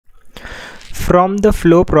From the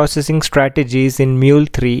flow processing strategies in Mule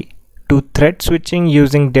 3 to thread switching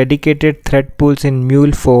using dedicated thread pools in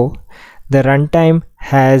Mule 4, the runtime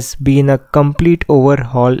has been a complete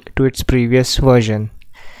overhaul to its previous version.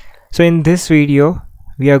 So in this video,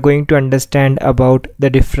 we are going to understand about the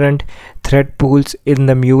different thread pools in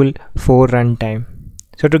the Mule 4 runtime.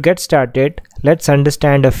 So to get started, let's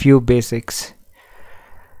understand a few basics.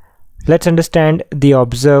 Let's understand the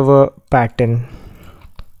observer pattern.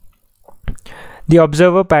 The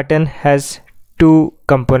observer pattern has two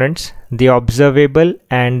components, the observable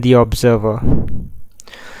and the observer.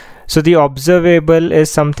 So the observable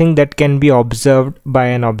is something that can be observed by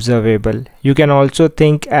an observable. You can also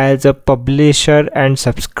think as a publisher and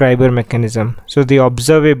subscriber mechanism. So the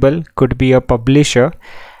observable could be a publisher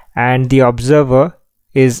and the observer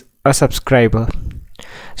is a subscriber.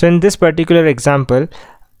 So in this particular example,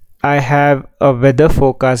 I have a weather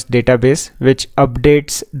forecast database which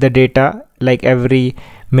updates the data like every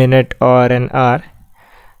minute or an hour.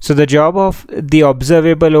 So the job of the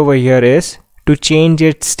observable over here is to change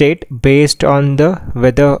its state based on the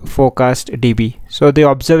weather forecast DB. So the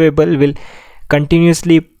observable will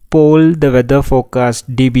continuously poll the weather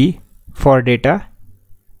forecast DB for data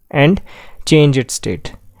and change its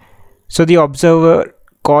state. So the observer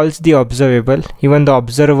calls the observable, even the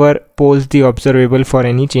observer polls the observable for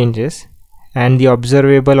any changes, and the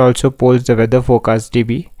observable also polls the weather forecast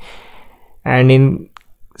DB. And in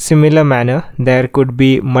similar manner, there could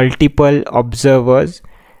be multiple observers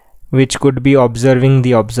which could be observing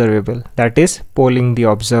the observable, that is polling the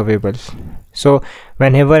observable. So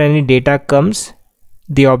whenever any data comes,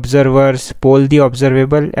 the observers poll the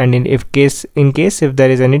observable, and in case if there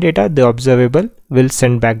is any data, the observable will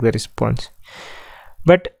send back the response.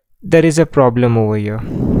 But there is a problem over here,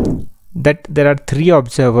 that there are three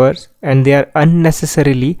observers and they are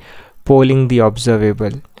unnecessarily polling the observable.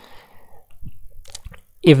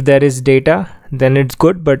 If there is data, then it's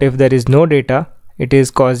good, but if there is no data, it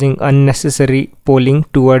is causing unnecessary polling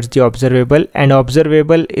towards the observable, and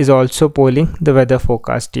observable is also polling the weather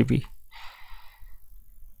forecast DB.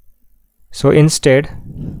 So instead,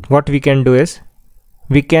 what we can do is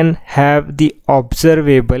we can have the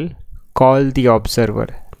observable call the observer,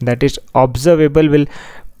 that is observable will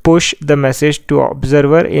push the message to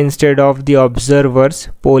observer instead of the observers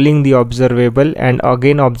polling the observable and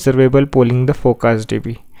again observable polling the forecast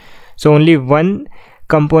DB. So only one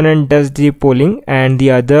component does the polling and the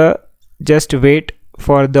other just wait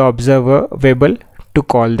for the observable to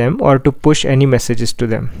call them or to push any messages to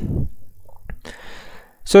them.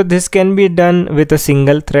 So this can be done with a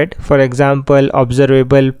single thread. For example,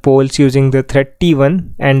 observable polls using the thread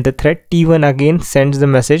T1 and the thread T1 again sends the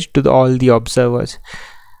message to all the observers.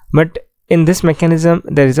 But in this mechanism,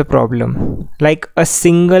 there is a problem. Like a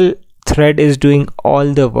single thread is doing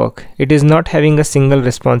all the work. It is not having a single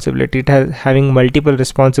responsibility. It has having multiple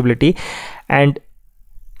responsibility, and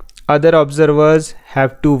other observers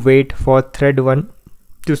have to wait for thread 1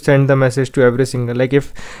 to send the message to every single. Like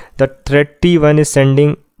if the thread T1 is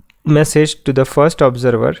sending message to the first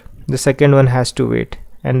observer, the second one has to wait,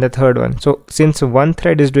 and the third one. So since one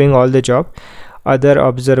thread is doing all the job, other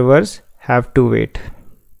observers have to wait.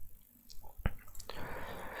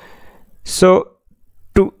 So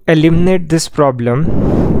to eliminate this problem,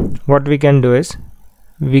 what we can do is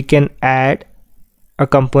we can add a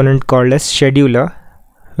component called as scheduler,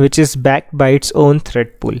 which is backed by its own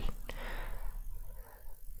thread pool.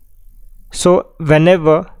 So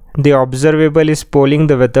whenever the observable is polling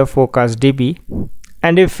the weather forecast DB,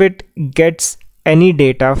 and if it gets any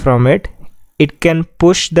data from it, it can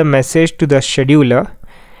push the message to the scheduler,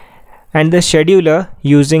 and the scheduler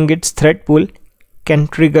using its thread pool can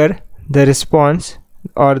trigger the response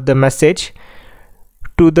or the message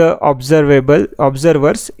to the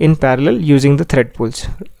observers in parallel using the thread pools.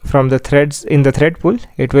 From the threads in the thread pool,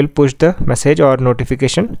 it will push the message or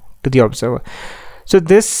notification to the observer. So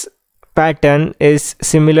this pattern is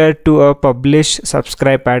similar to a publish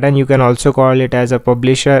subscribe pattern. You can also call it as a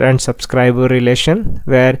publisher and subscriber relation,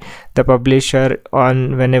 where the publisher,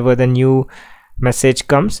 on whenever the new message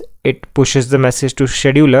comes, it pushes the message to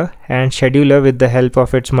scheduler, and scheduler, with the help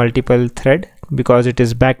of its multiple thread, because it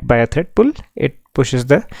is backed by a thread pool, it pushes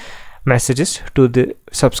the messages to the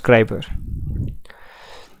subscriber.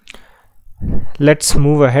 Let's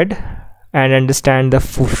move ahead and understand the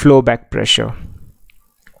flowback pressure.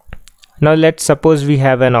 Now let's suppose we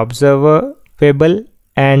have an observable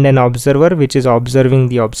and an observer which is observing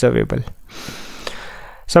the observable.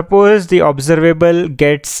 Suppose the observable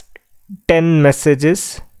gets 10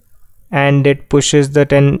 messages and it pushes the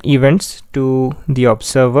 10 events to the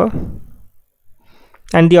observer.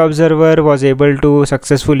 and the observer was able to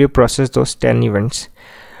successfully process those 10 events.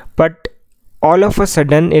 But all of a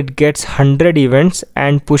sudden it gets 100 events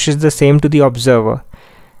and pushes the same to the observer.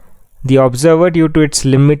 The observer, due to its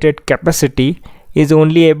limited capacity, is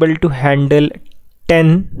only able to handle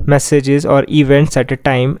 10 messages or events at a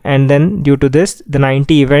time, and then due to this the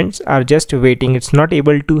 90 events are just waiting. It's not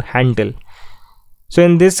able to handle. So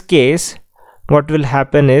in this case, what will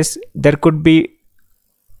happen is there could be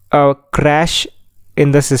a crash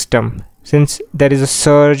in the system, since there is a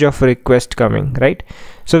surge of requests coming, right?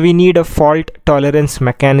 So we need a fault tolerance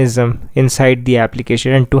mechanism inside the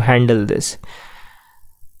application and to handle this.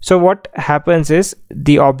 So what happens is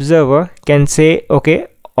the observer can say, okay,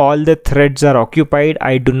 all the threads are occupied.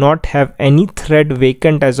 I do not have any thread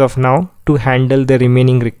vacant as of now to handle the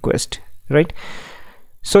remaining request, right?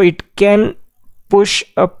 So it can push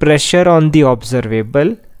a pressure on the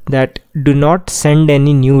observable that do not send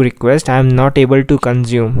any new request. I am not able to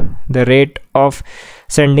consume. The rate of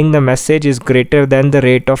sending the message is greater than the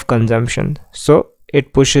rate of consumption. So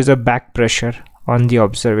it pushes a back pressure on the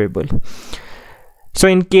observable. So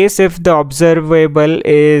in case if the observable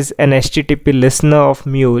is an HTTP listener of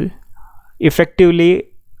Mule, effectively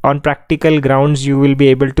on practical grounds you will be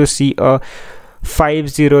able to see a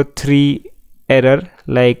 503 error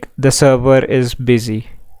like the server is busy.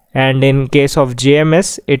 And in case of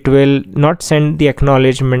JMS, it will not send the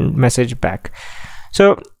acknowledgement message back.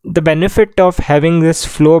 So the benefit of having this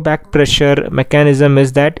flow back pressure mechanism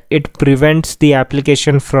is that it prevents the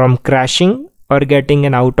application from crashing or getting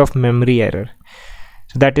an out of memory error.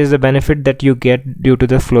 So that is the benefit that you get due to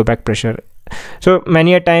the flow back pressure. So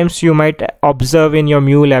many a times you might observe in your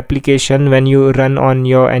Mule application when you run on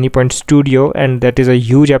your Anypoint Studio, and that is a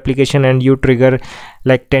huge application, and you trigger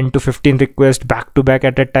like 10 to 15 requests back to back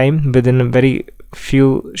at a time within a very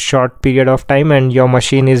few short period of time, and your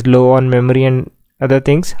machine is low on memory and other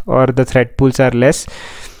things, or the thread pools are less.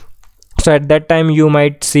 So at that time you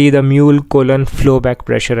might see the Mule : flow back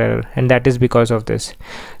pressure error, and that is because of this.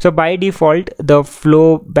 So by default the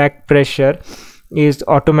flow back pressure is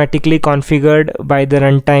automatically configured by the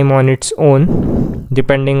runtime on its own,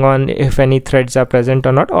 depending on if any threads are present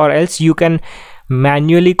or not, or else you can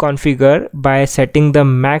manually configure by setting the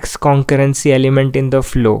max concurrency element in the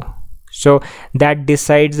flow. So that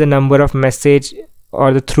decides the number of message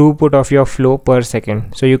or the throughput of your flow per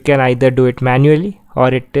second. So you can either do it manually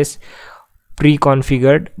or it is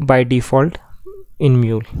pre-configured by default in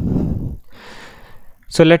Mule.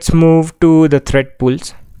 So let's move to the thread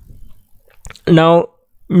pools. Now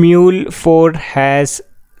Mule 4 has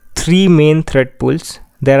 3 main thread pools.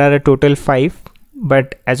 There are a total 5,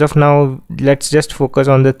 but as of now let's just focus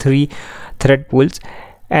on the 3 thread pools,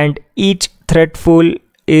 and each thread pool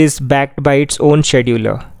is backed by its own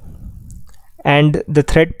scheduler, and the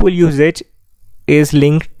thread pool usage is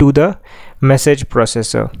linked to the message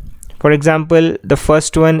processor. For example, the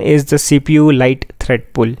first one is the CPU light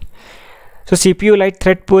thread pool. So CPU light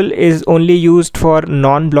thread pool is only used for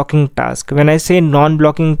non-blocking task. When I say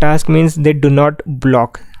non-blocking task, means they do not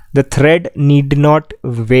block. The thread need not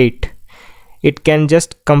wait. It can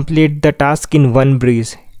just complete the task in one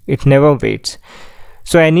breeze. It never waits.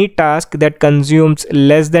 So any task that consumes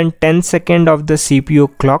less than 10 seconds of the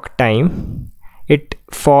CPU clock time, it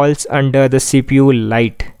falls under the CPU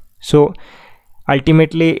light. So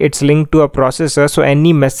ultimately it's linked to a processor. So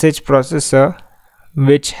any message processor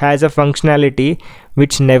which has a functionality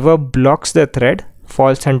which never blocks the thread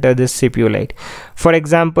falls under this CPU light. For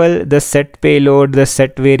example, the set payload, the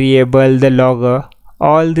set variable, the logger,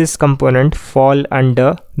 all these components fall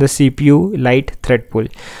under the CPU light thread pool.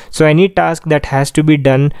 So any task that has to be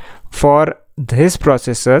done for these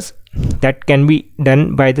processors, that can be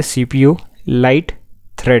done by the CPU light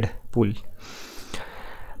thread pool.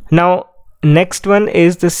 Now next one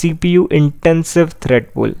is the CPU intensive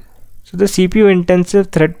thread pool. So the CPU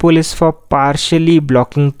intensive thread pool is for partially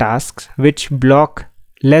blocking tasks which block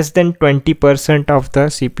less than 20% of the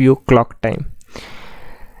CPU clock time.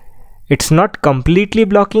 It's not completely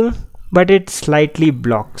blocking, but it slightly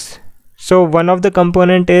blocks. So one of the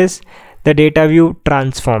component is the data view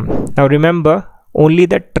transform. Now remember, only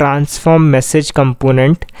the transform message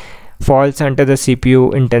component falls under the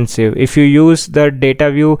CPU intensive. If you use the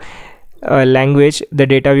data view language, the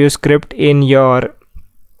data view script in your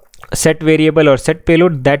set variable or set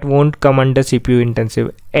payload, that won't come under CPU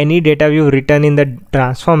intensive. Any data view written in the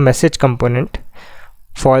transform message component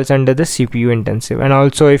falls under the CPU intensive, and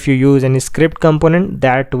also if you use any script component,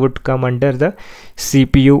 that would come under the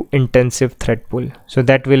CPU intensive thread pool. So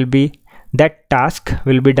that task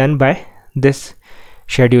will be done by this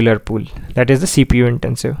scheduler pool, that is the CPU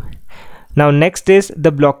intensive. Now next is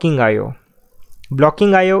the blocking IO.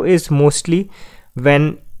 Blocking IO is mostly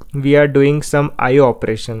when we are doing some IO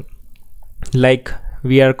operation, like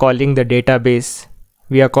we are calling the database,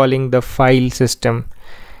 we are calling the file system.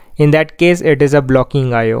 In that case, it is a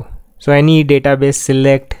blocking IO. So any database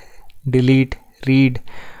select, delete, read,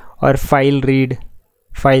 or file read,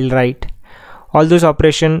 file write, all those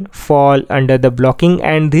operations fall under the blocking,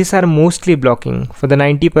 and these are mostly blocking. For the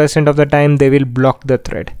 90% of the time, they will block the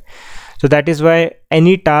thread. So that is why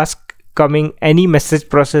any task coming, any message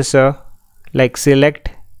processor like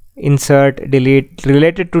select, insert, delete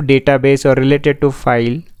related to database or related to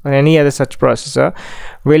file or any other such processor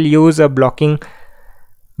will use a blocking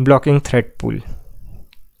thread pool.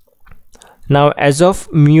 Now, as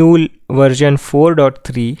of Mule version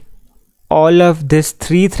 4.3, all of these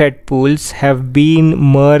 3 thread pools have been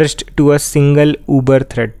merged to a single Uber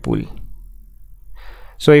thread pool.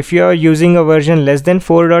 So if you are using a version less than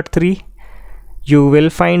 4.3, you will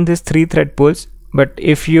find these 3 thread pools. But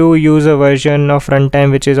if you use a version of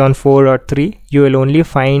runtime which is on 4.3, you will only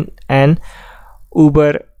find an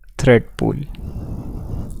Uber thread pool.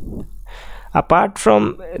 Apart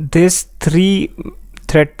from these 3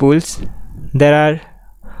 thread pools, there are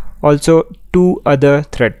also 2 other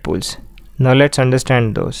thread pools. Now let's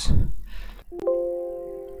understand those.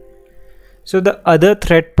 So the other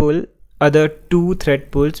 2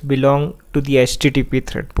 thread pools belong to the HTTP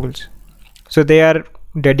thread pools. So they are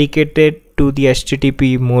dedicated to the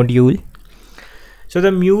HTTP module. So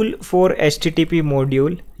the Mule 4 HTTP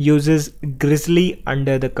module uses Grizzly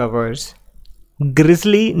under the covers.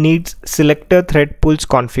 Grizzly needs selector thread pools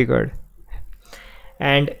configured,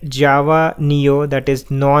 and Java Neo, that is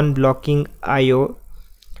non-blocking IO,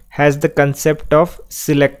 has the concept of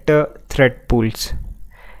selector thread pools.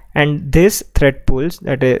 And these thread pools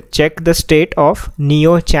that check the state of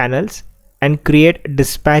Neo channels and create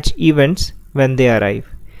dispatch events when they arrive.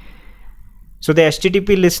 So the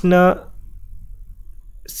HTTP listener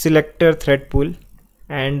selector thread pool,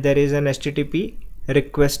 and there is an HTTP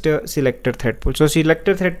requester selector thread pool. So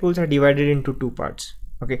selector thread pools are divided into 2 parts.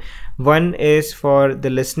 Okay, one is for the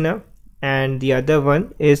listener and the other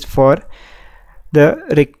one is for the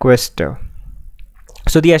requester.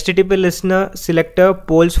 So the HTTP listener selector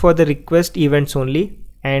polls for the request events only,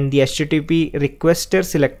 and the HTTP requester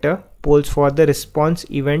selector polls for the response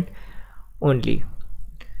event only.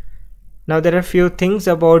 Now there are few things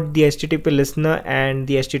about the HTTP listener and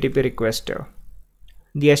the HTTP requester.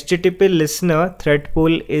 The HTTP listener thread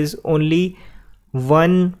pool is only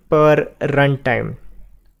one per runtime,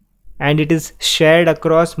 and it is shared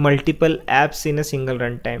across multiple apps in a single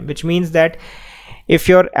runtime, which means that if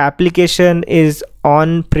your application is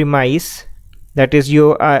on premise, that is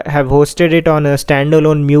you have hosted it on a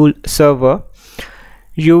standalone Mule server,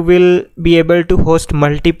 you will be able to host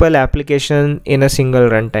multiple applications in a single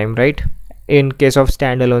runtime, right? In case of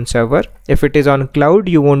standalone server, if it is on cloud,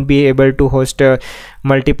 you won't be able to host a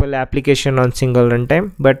multiple application on single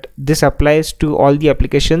runtime, but this applies to all the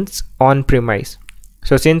applications on premise.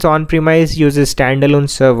 So since on premise uses standalone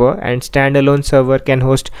server, and standalone server can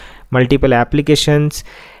host multiple applications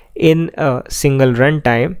in a single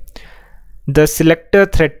runtime, the selector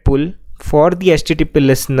thread pool for the HTTP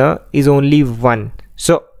listener is only one.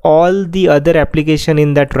 So all the other application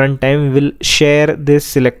in that runtime will share this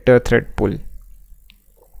selector thread pool.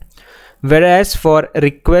 Whereas for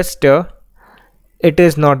requester, it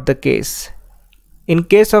is not the case. In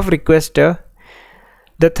case of requester,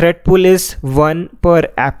 the thread pool is one per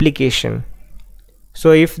application.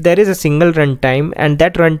 So if there is a single runtime and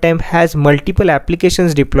that runtime has multiple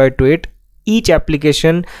applications deployed to it, each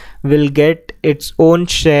application will get its own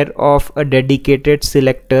share of a dedicated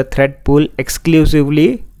selector thread pool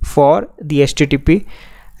exclusively for the HTTP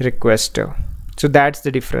requester. So that's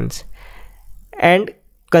the difference. And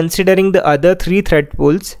considering the other 3 thread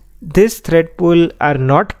pools, this thread pool are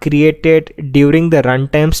not created during the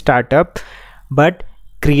runtime startup, but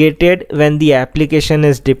created when the application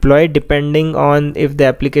is deployed, depending on if the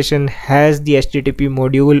application has the HTTP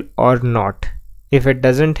module or not. If it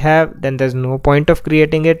doesn't have, then there's no point of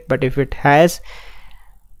creating it, but if it has,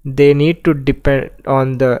 they need to depend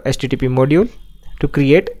on the HTTP module to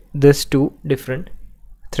create these 2 different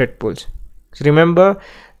thread pools. So remember,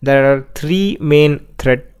 there are 3 main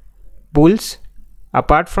thread pools.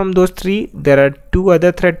 Apart from those 3, there are 2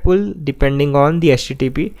 other thread pools depending on the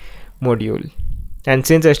HTTP module. And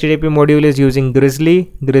since HTTP module is using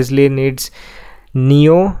Grizzly, Grizzly needs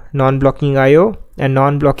Neo non-blocking IO, and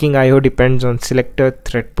non-blocking IO depends on selector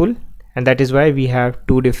thread pool, and that is why we have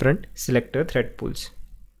 2 different selector thread pools.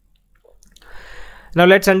 Now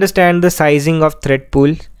let's understand the sizing of thread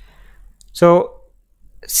pool. So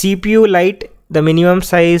CPU Lite the minimum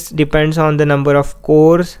size depends on the number of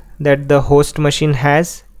cores that the host machine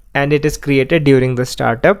has, and it is created during the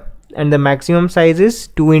startup, and the maximum size is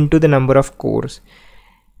 2 into the number of cores,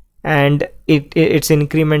 and it's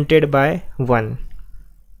incremented by 1.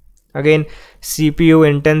 Again, CPU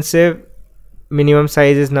intensive, minimum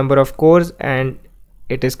size is number of cores and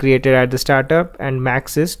it is created at the startup, and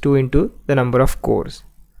max is 2 into the number of cores.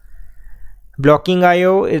 Blocking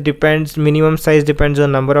IO, it depends, minimum size depends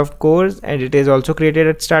on number of cores and it is also created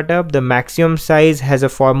at startup. The maximum size has a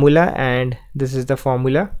formula, and this is the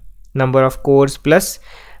formula: number of cores plus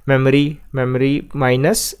memory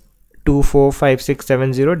minus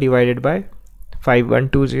 245670 divided by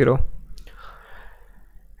 5120,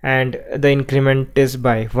 and the increment is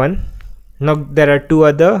by 1. Now there are two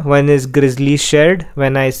other. One is grizzly shared.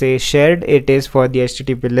 When I say shared, it is for the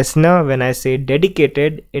HTTP listener. When I say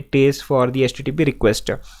dedicated, it is for the HTTP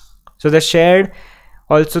requester. So the shared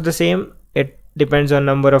also the same. It depends on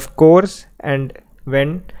number of cores, and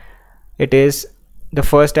when it is the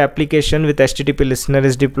first application with HTTP listener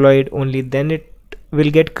is deployed, only then it will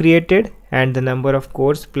get created, and the number of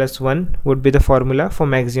cores plus 1 would be the formula for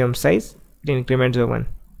maximum size. It increments by 1.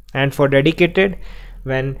 And for dedicated,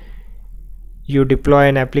 when you deploy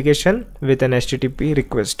an application with an HTTP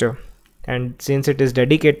requester, and since it is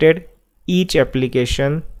dedicated, each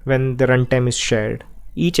application, when the runtime is shared,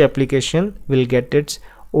 each application will get its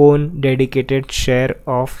own dedicated share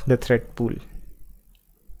of the thread pool.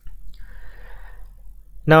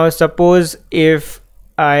 Now suppose if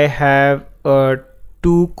I have a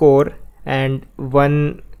 2 core and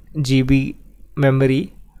 1 GB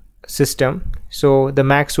memory system, so the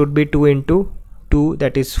max would be 2 into 2,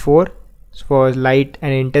 that is 4 for light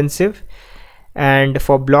and intensive, and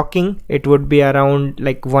for blocking it would be around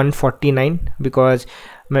like 149, because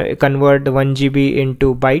convert 1 GB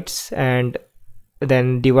into bytes and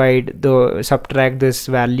then subtract this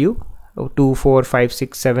value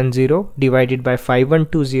 245670 divided by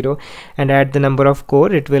 5120 and add the number of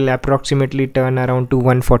core, it will approximately turn around to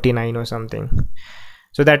 149 or something.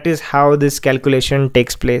 So that is how this calculation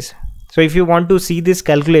takes place. So if you want to see this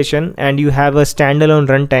calculation and you have a standalone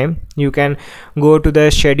runtime, you can go to the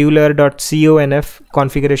scheduler.conf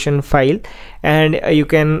configuration file, and you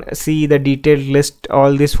can see the detailed list.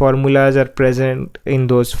 All these formulas are present in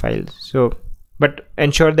those files. So, but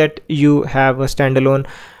ensure that you have a standalone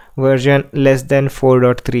version less than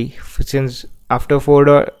 4.3, since after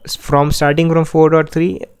starting from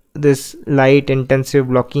 4.3, this light, intensive,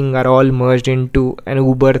 blocking are all merged into an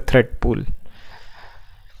Uber thread pool.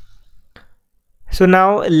 So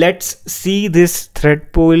now let's see this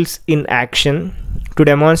thread pools in action. To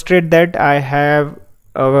demonstrate that, I have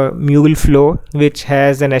a Mule flow which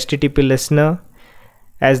has an HTTP listener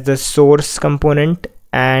as the source component,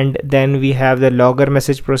 and then we have the logger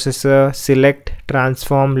message processor, select,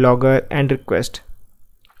 transform, logger, and request.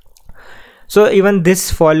 So even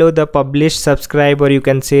this follow the publish, subscribe, or you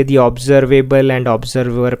can say the observable and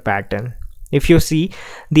observer pattern. If you see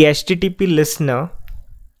the HTTP listener,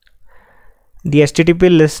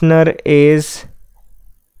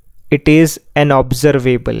 is an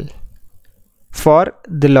observable for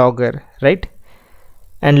the logger, right?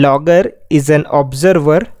 And logger is an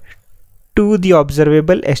observer to the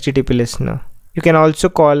observable HTTP listener. You can also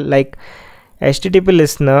call like HTTP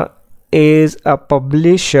listener is a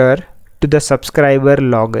publisher to the subscriber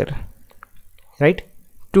logger, right?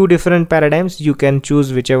 Two different paradigms. You can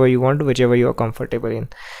choose whichever you want, whichever you are comfortable in.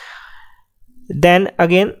 Then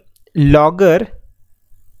again, logger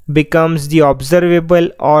becomes the observable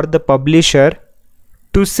or the publisher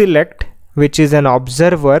to select, which is an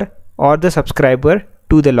observer or the subscriber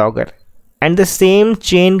to the logger, and the same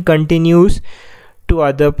chain continues to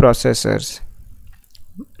other processors.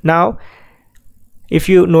 Now if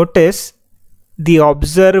you notice, the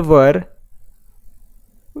observer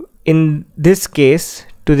in this case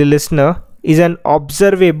to the listener is an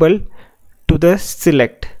observable to the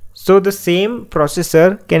select. So the same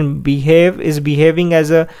processor is behaving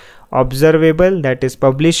as a observable, that is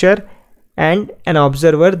publisher, and an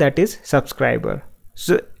observer, that is subscriber.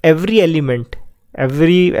 So every element or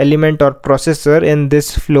processor in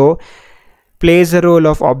this flow plays a role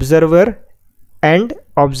of observer and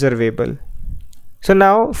observable. So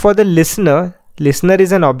now for the listener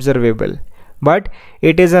is an observable, but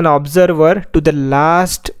it is an observer to the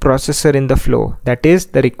last processor in the flow, that is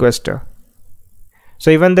the requester. So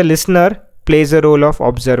even the listener plays a role of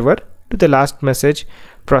observer to the last message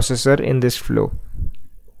processor in this flow.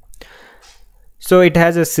 So it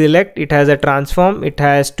has a select, it has a transform, it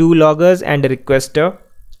has 2 loggers and a requester.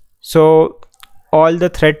 So all the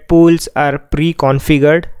thread pools are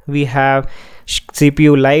pre-configured. We have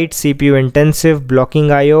CPU light, CPU intensive,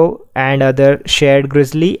 blocking IO, and other shared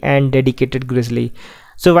grizzly and dedicated grizzly.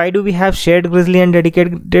 So why do we have shared grizzly and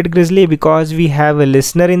dedicated grizzly? Because we have a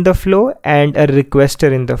listener in the flow and a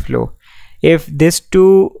requester in the flow. If these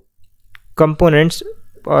two components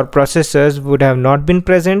or processors would have not been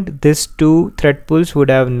present, these two thread pools would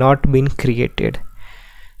have not been created.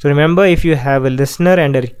 So remember, if you have a listener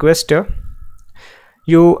and a requester,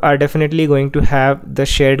 you are definitely going to have the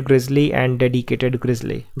shared grizzly and dedicated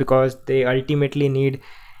grizzly, because they ultimately need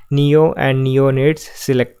Neo and Neo needs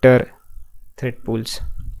selector thread pools.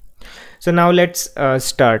 So now let's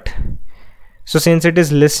start. So since it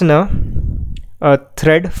is listener, a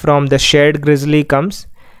thread from the shared grizzly comes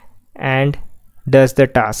and does the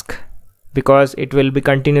task, because it will be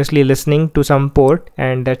continuously listening to some port,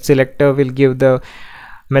 and that selector will give the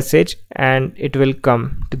message and it will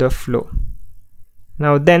come to the flow.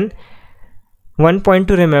 Now then, one point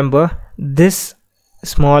to remember, this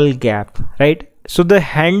small gap, right? So the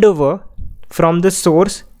handover from the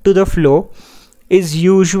source to the flow is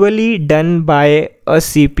usually done by a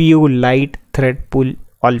CPU light thread pool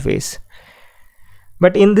always.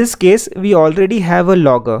 But in this case, we already have a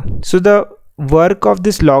logger. So the work of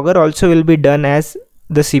this logger also will be done as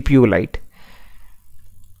the CPU light.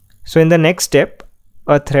 So in the next step,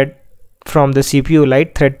 a thread from the CPU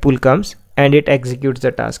light thread pool comes and it executes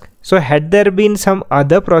the task. So had there been some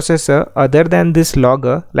other processor other than this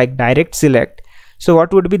logger, like direct select, so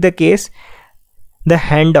what would be the case? The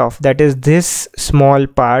handoff, that is this small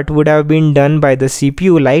part, would have been done by the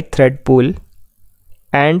CPU light thread pool,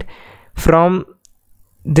 and from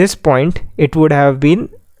this point it would have been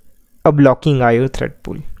a blocking IO thread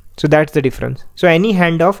pool. So that's the difference. So any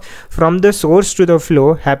handoff from the source to the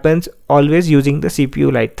flow happens always using the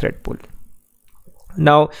CPU light thread pool.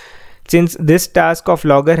 Now since this task of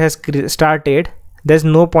logger has started, there's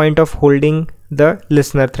no point of holding the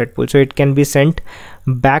listener thread pool, so it can be sent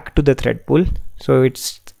back to the thread pool. So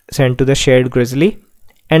it's sent to the shared grizzly,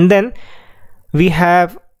 and then we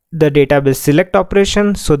have the database select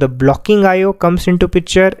operation. So the blocking IO comes into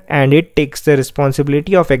picture and it takes the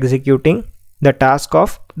responsibility of executing the task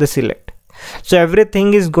of the select. So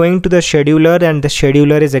everything is going to the scheduler and the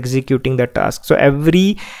scheduler is executing the task. So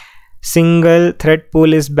every single thread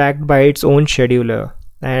pool is backed by its own scheduler,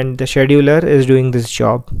 and the scheduler is doing this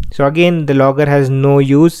job. So again, the logger has no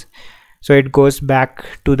use, so it goes back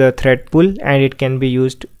to the thread pool and it can be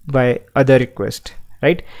used by other request,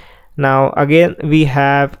 right? Now again, we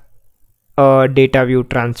have a data view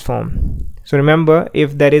transform. So remember,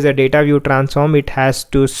 if there is a data view transform, it has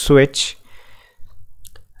to switch.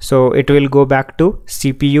 So it will go back to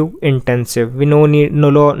CPU intensive. We no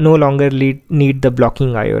longer need the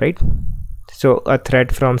blocking IO, right? So a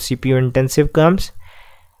thread from CPU intensive comes.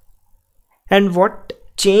 And what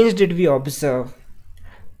change did we observe?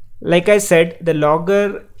 Like I said, the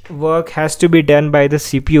logger work has to be done by the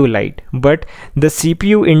CPU light, but the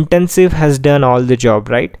CPU intensive has done all the job,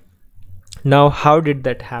 right? Now how did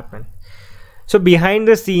that happen? So behind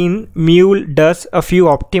the scene, Mule does a few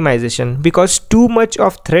optimization, because too much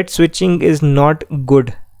of thread switching is not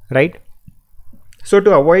good, right? So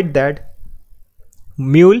to avoid that,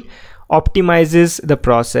 Mule optimizes the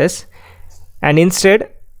process, and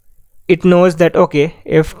instead it knows that, okay,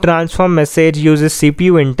 if transform message uses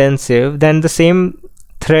CPU intensive, then the same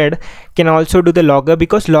thread can also do the logger,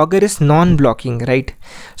 because logger is non-blocking, right?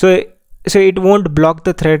 So it won't block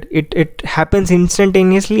the thread, it happens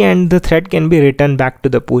instantaneously and the thread can be returned back to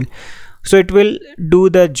the pool. So it will do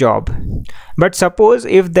the job. But suppose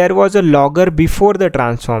if there was a logger before the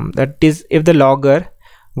transform, that is, if the logger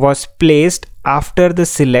was placed after the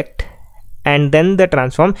select and then the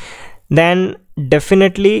transform, then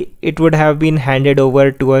definitely it would have been handed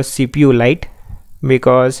over to a CPU light,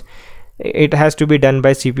 because it has to be done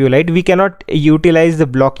by CPU light. We cannot utilize the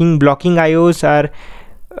blocking IOs are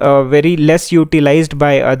very less utilized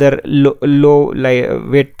by other low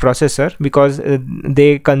weight processor, because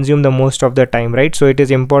they consume the most of the time, right? So it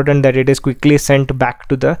is important that it is quickly sent back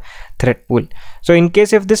to the thread pool. So in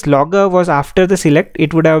case if this logger was after the select,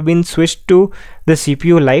 it would have been switched to the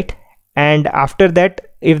CPU light, and after that,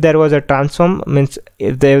 if there was a transform, means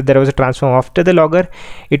if there was a transform after the logger,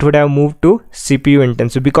 it would have moved to CPU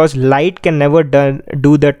intensive, because light can never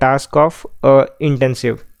do the task of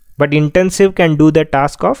intensive, but intensive can do the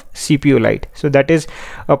task of CPU light. So that is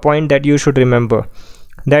a point that you should remember,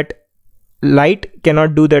 that light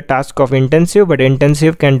cannot do the task of intensive, but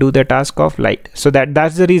intensive can do the task of light. So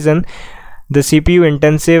that's the reason the CPU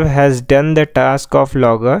intensive has done the task of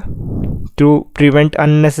logger to prevent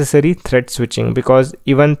unnecessary thread switching, because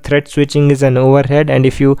even thread switching is an overhead, and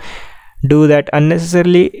if you do that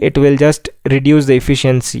unnecessarily, it will just reduce the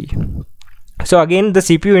efficiency. So again, the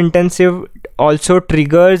CPU intensive also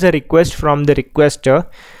triggers a request from the requester.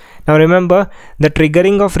 Now remember, the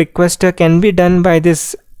triggering of requester can be done by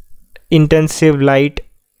this intensive light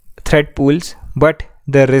thread pools, but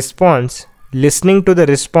the response, listening to the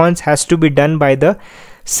response, has to be done by the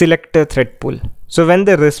selector thread pool. So when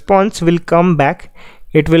the response will come back,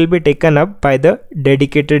 it will be taken up by the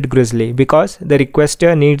dedicated grizzly, because the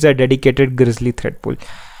requester needs a dedicated grizzly thread pool.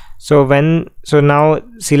 So now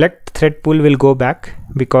select thread pool will go back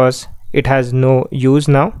because it has no use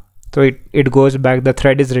now. So it goes back, the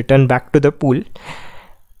thread is returned back to the pool.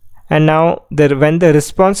 And now when the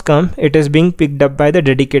response comes, it is being picked up by the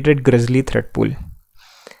dedicated grizzly thread pool.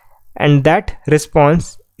 And that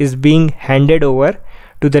response is being handed over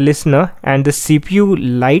to the listener and the CPU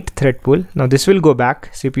light thread pool. Now this will go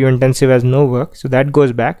back, CPU intensive has no work, so that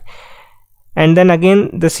goes back. And then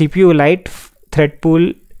again the CPU light thread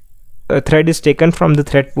pool thread is taken from the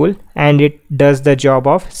thread pool, and it does the job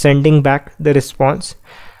of sending back the response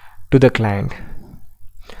to the client.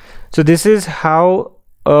 So this is how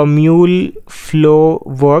a Mule flow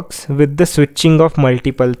works with the switching of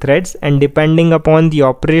multiple threads, and depending upon the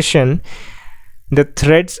operation, the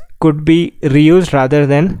threads could be reused rather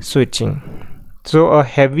than switching. So a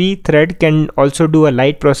heavy thread can also do a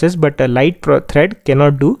light process, but a light thread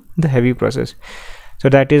cannot do the heavy process. So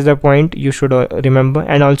that is the point you should remember.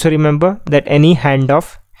 And also remember that any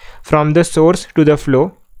handoff from the source to the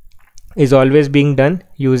flow is always being done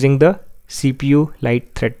using the CPU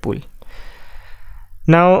light thread pool.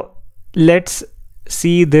 Now let's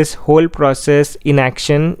see this whole process in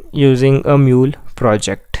action using a Mule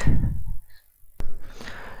project.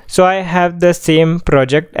 So I have the same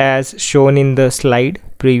project as shown in the slide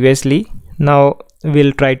previously. Now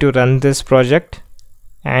we'll try to run this project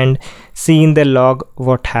and see in the log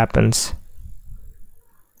what happens.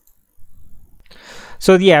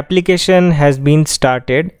 So the application has been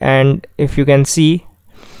started, and if you can see,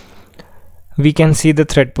 we can see the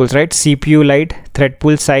thread pools, right? CPU light thread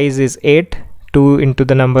pool size is 8, 2 into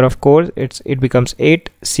the number of cores, it becomes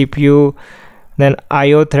 8. CPU, then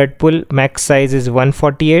IO thread pool max size is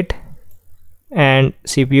 148, and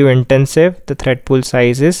CPU intensive, the thread pool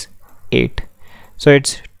size is 8. So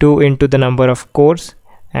it's 2 into the number of cores,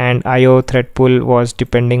 and IO thread pool was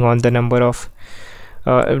depending on the number of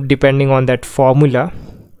depending on that formula.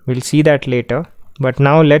 We'll see that later, but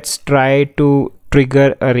now let's try to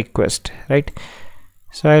trigger a request, right?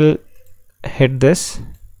 So I'll hit this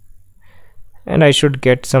and I should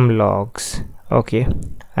get some logs. Okay,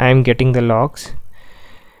 I am getting the logs,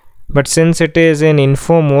 but since it is in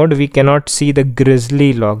info mode, we cannot see the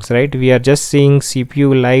grizzly logs, right? We are just seeing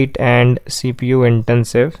CPU light and CPU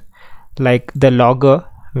intensive, like the logger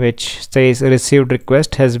which says received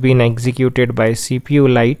request has been executed by CPU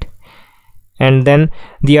light. And then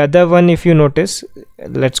the other one, if you notice,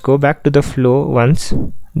 let's go back to the flow once.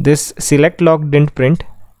 This select log didn't print,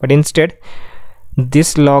 but instead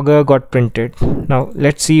this logger got printed. Now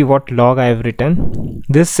let's see what log I have written.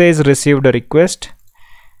 This says received a request.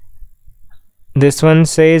 This one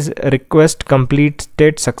says request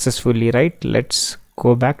completed successfully, right? Let's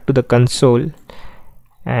go back to the console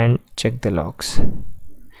and check the logs.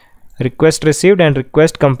 Request received and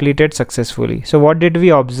request completed successfully. So what did we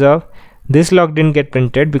observe? This log didn't get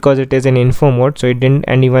printed because it is in info mode, so it didn't,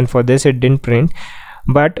 and even for this it didn't print.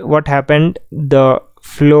 But what happened, the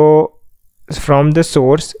flow from the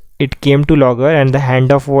source, it came to logger and the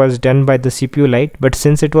handoff was done by the CPU light, but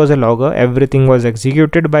since it was a logger, everything was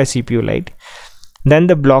executed by CPU light. Then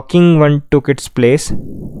the blocking one took its place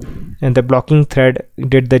and the blocking thread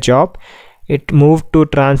did the job. It moved to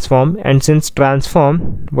transform, and since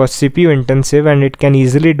transform was CPU intensive and it can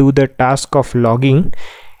easily do the task of logging,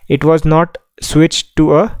 it was not switched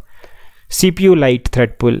to a CPU light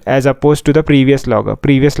thread pool as opposed to the previous logger.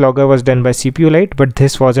 Previous logger was done by CPU light, but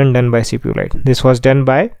this wasn't done by CPU light. This was done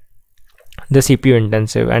by the CPU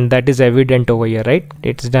intensive, and that is evident over here, right?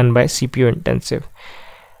 It's done by CPU intensive.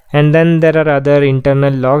 And then there are other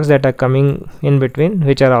internal logs that are coming in between,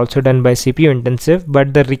 which are also done by CPU intensive,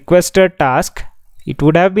 but the requester task, it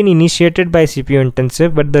would have been initiated by CPU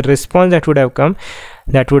intensive, but the response that would have come,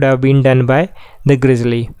 that would have been done by the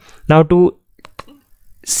grizzly. Now to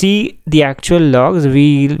see the actual logs,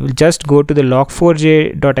 we will just go to the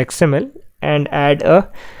log4j.xml and add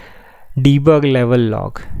a debug level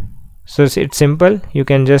log. So it's simple, you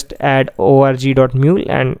can just add org.mule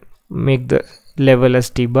and make the level as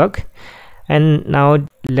debug. And now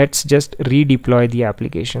let's just redeploy the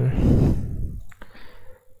application.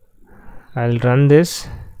 I'll run this,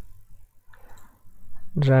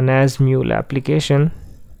 run as Mule application,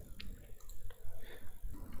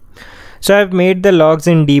 So I've made the logs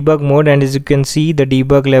in debug mode, and as you can see, the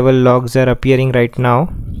debug level logs are appearing right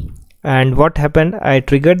now. And what happened, I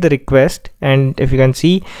triggered the request, and if you can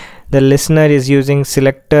see, the listener is using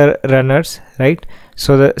selector runners, right?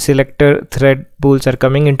 So the selector thread pools are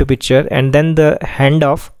coming into picture, and then the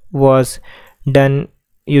handoff was done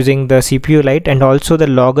using the CPU light, and also the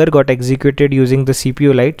logger got executed using the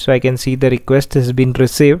CPU light. So I can see the request has been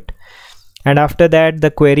received, and after that the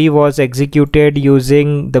query was executed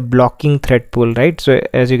using the blocking thread pool, right? So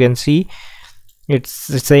as you can see, it's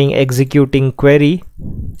saying executing query,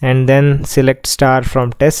 and then select star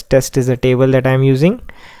from test is a table that I'm using,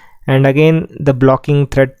 and again the blocking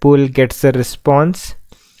thread pool gets the response.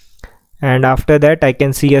 And after that I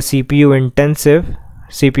can see a CPU intensive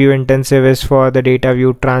is for the data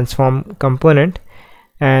view transform component,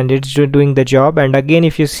 and it's doing the job. And again,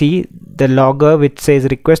 if you see the logger which says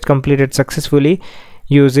request completed successfully,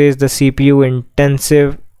 uses the CPU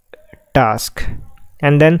intensive task,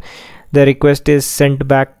 and then the request is sent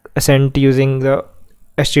using the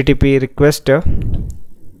HTTP requester,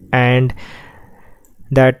 and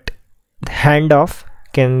that handoff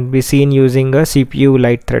can be seen using a CPU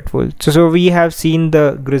light thread pool. So we have seen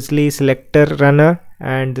the grizzly selector runner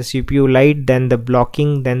and the CPU light, then the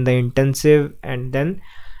blocking, then the intensive, and then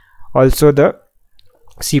also the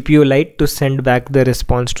CPU light to send back the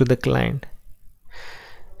response to the client.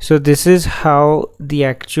 So this is how the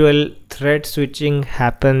actual thread switching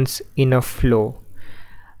happens in a flow.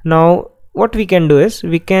 Now what we can do is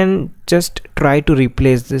we can just try to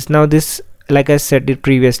replace this. Now this, like I said it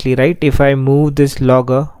previously, right? If I move this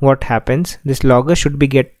logger, what happens? This logger should be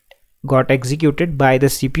got executed by the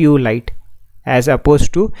CPU light as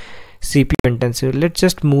opposed to CPU intensive. Let's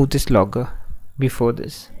just move this logger before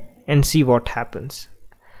this and see what happens.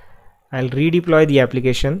 I'll redeploy the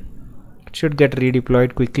application. It should get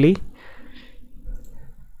redeployed quickly.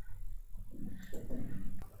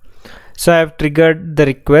 So I've triggered the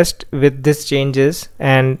request with these changes,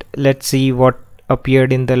 and let's see what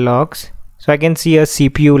appeared in the logs. So I can see a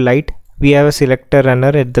CPU light. We have a selector runner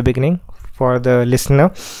at the beginning for the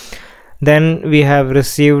listener. Then we have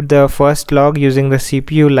received the first log using the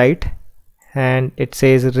CPU light, and it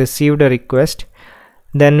says received a request.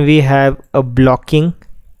 Then we have a blocking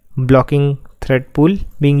thread pool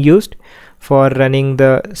being used for running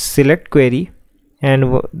the select query,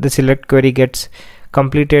 and the select query gets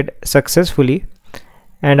completed successfully.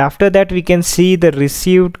 And after that we can see the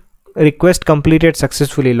received request completed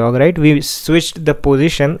successfully log, right? We switched the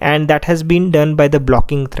position, and that has been done by the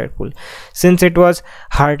blocking thread pool. Since it was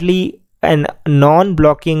hardly a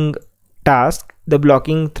non-blocking task, the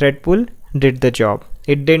blocking thread pool did the job.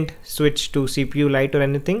 It didn't switch to CPU light or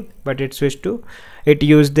anything, but it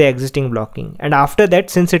used the existing blocking. And after that,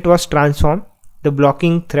 since it was transform, the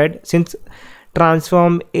blocking thread, since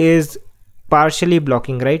transform is partially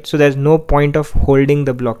blocking, right? So there's no point of holding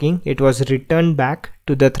the blocking. It was returned back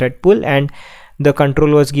to the thread pool, and the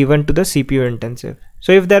control was given to the CPU intensive.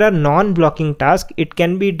 So if there are non-blocking tasks, it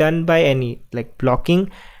can be done by any, like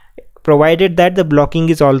blocking, provided that the blocking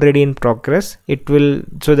is already in progress.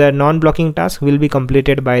 So the non-blocking task will be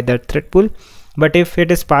completed by that thread pool. But if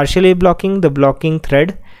it is partially blocking, the blocking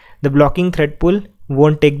thread pool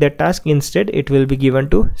won't take that task. Instead it will be given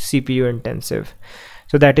to CPU intensive.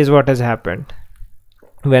 So that is what has happened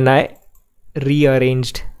when I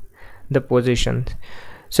rearranged the positions.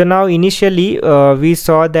 So now initially we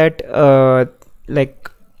saw that like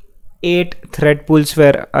 8 thread pools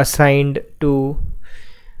were assigned to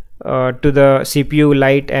the CPU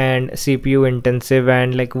light and CPU intensive,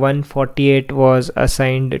 and like 148 was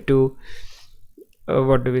assigned to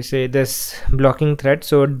this blocking thread.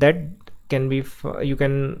 So that can be, you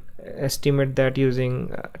can estimate that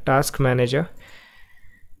using task manager.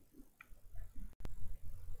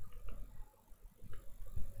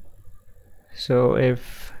 So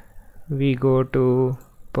if we go to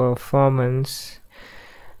performance,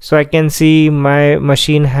 so I can see my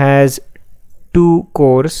machine has 2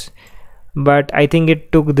 cores, but I think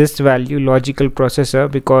it took this value logical processor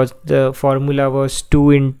because the formula was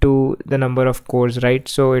 2 into the number of cores, right?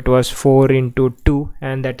 So it was 4 into 2,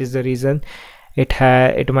 and that is the reason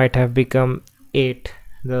it might have become 8.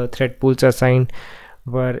 The thread pools assigned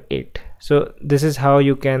were 8. So this is how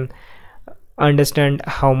you can understand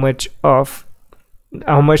how much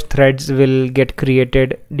threads will get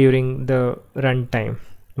created during the runtime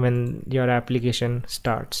when your application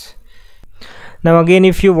starts. Now again,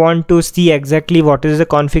 if you want to see exactly what is the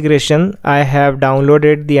configuration, I have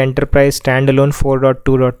downloaded the enterprise standalone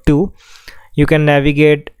 4.2.2. You can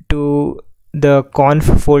navigate to the conf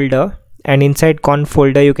folder, and inside conf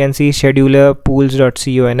folder you can see scheduler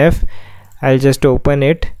pools.conf. I'll just open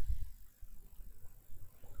it,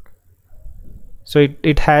 So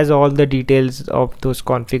it has all the details of those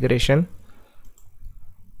configuration.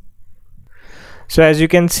 So as you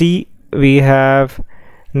can see, we have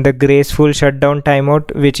the graceful shutdown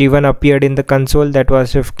timeout, which even appeared in the console, that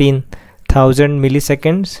was 15,000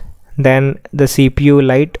 milliseconds. Then the CPU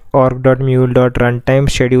light org.mule.runtime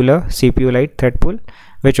scheduler CPU light thread pool,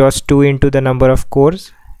 which was 2 into the number of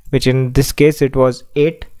cores, which in this case it was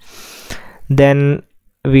 8. Then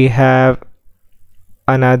we have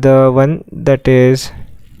another one, that is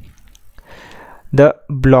the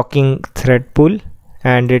blocking thread pool,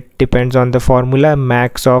 and it depends on the formula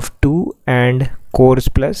max of 2 and cores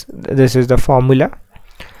plus, this is the formula.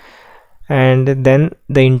 And then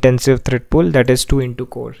the intensive thread pool, that is 2 into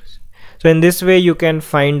cores. So in this way you can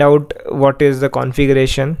find out what is the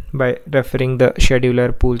configuration by referring the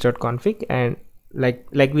scheduler pools.config. And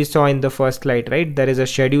like we saw in the first slide, right, there is a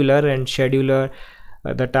scheduler, and scheduler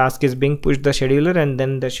the task is being pushed the scheduler, and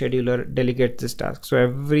then the scheduler delegates this task. So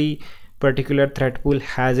every particular thread pool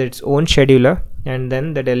has its own scheduler, and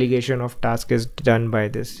then the delegation of task is done by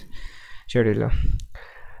this scheduler.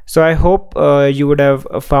 So I hope you would have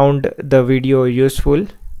found the video useful.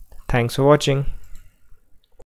 Thanks for watching.